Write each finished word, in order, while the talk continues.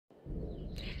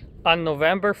On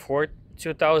November 4th,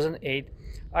 2008,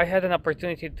 I had an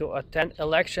opportunity to attend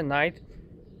election night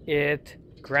at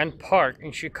Grant Park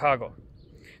in Chicago.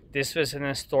 This was an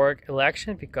historic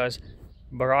election because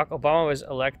Barack Obama was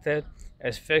elected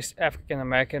as first African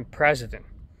American president.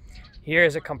 Here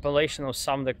is a compilation of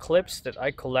some of the clips that I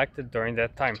collected during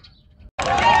that time.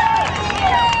 Yes,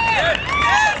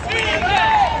 we can!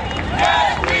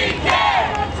 Yes, we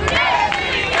can! Yes,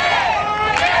 we can!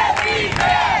 Yes, we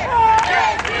can! Yes,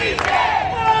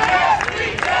 we can! Yes, we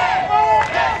can!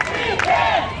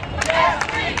 Yes,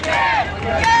 we can! Yes, we can! Yes, we can!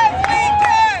 Yes, we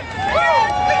can!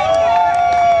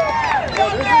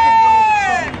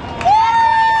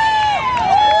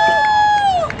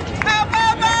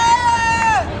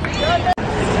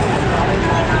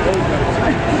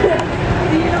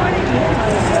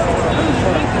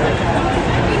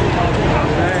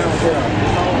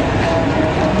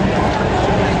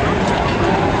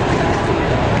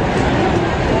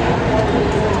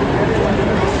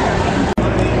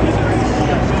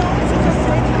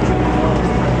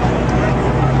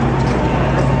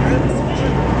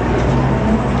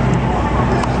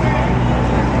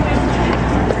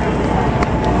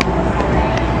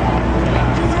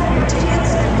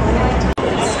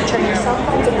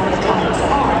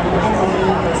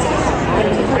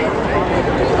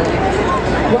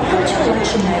 Welcome to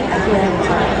election night at Grant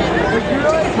Park.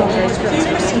 Ticket holders, please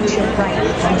proceed to your right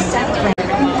on the south ramp.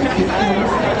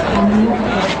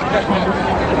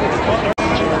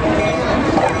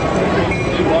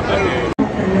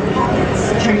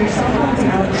 Turn your cell phones and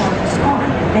electronics on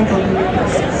and open your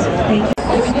buses. Thank you.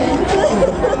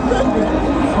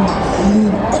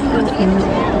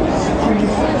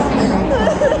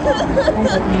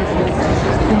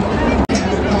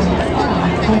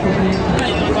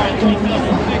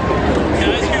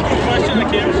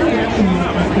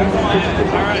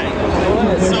 Alright,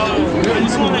 so I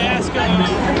just want to ask, why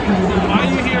are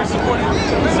you here supporting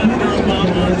Senator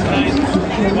Obama tonight?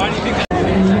 Why do you think that?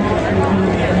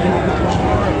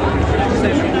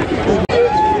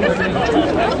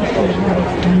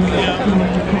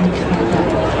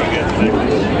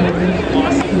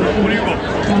 Awesome. What are your votes?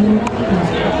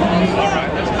 Alright,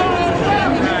 let's go.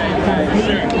 Alright,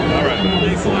 sure. Alright,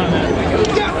 thanks a lot, man.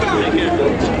 Take care.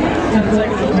 10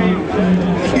 seconds of me.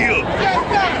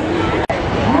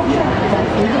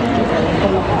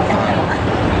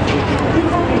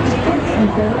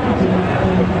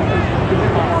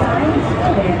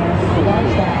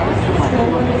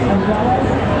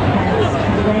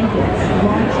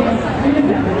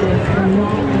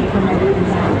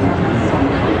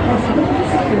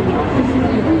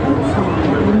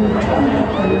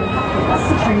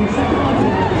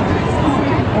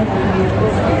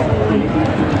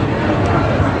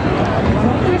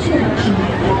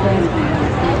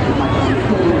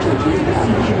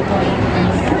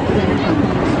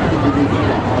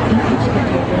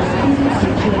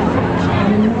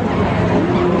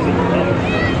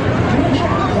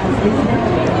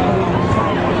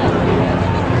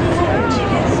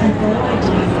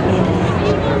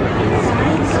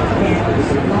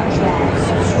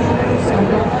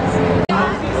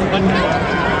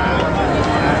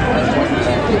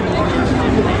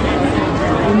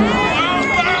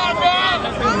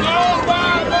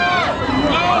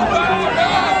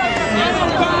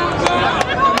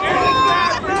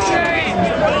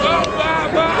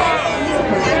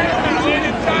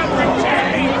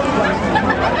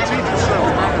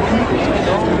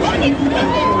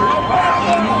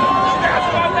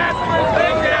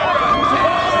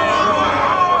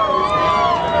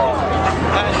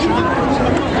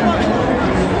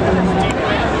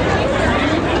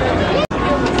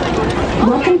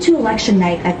 Welcome to election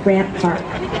night at Grant Park.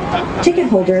 Ticket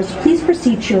holders, please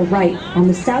proceed to your right on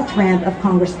the south ramp of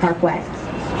Congress Parkway.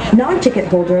 Non-ticket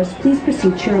holders, please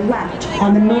proceed to your left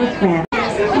on the north ramp.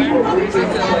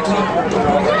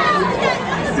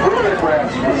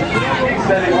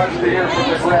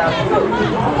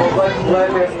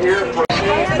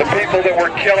 The people that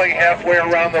we're killing halfway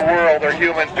around the world are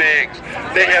human beings.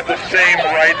 They have the same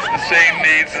rights, the same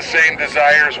needs, the same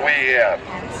desires we have.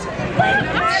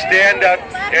 Stand up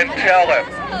and tell him.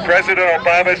 President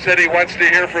Obama said he wants to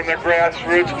hear from the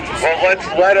grassroots. Well, let's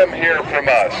let him hear from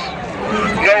us.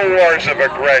 No wars of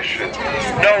aggression,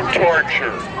 no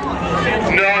torture,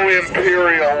 no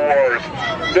imperial wars,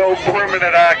 no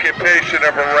permanent occupation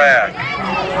of Iraq.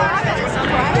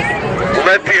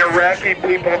 Let the Iraqi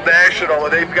people national,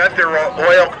 they've got their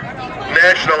oil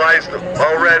nationalized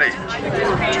already.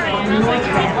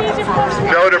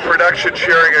 No to production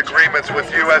sharing agreements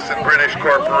with U.S. and British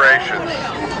corporations.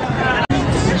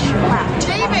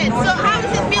 David, so how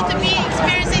does it feel to be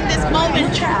experiencing this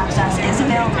moment?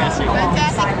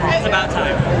 It's about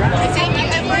time.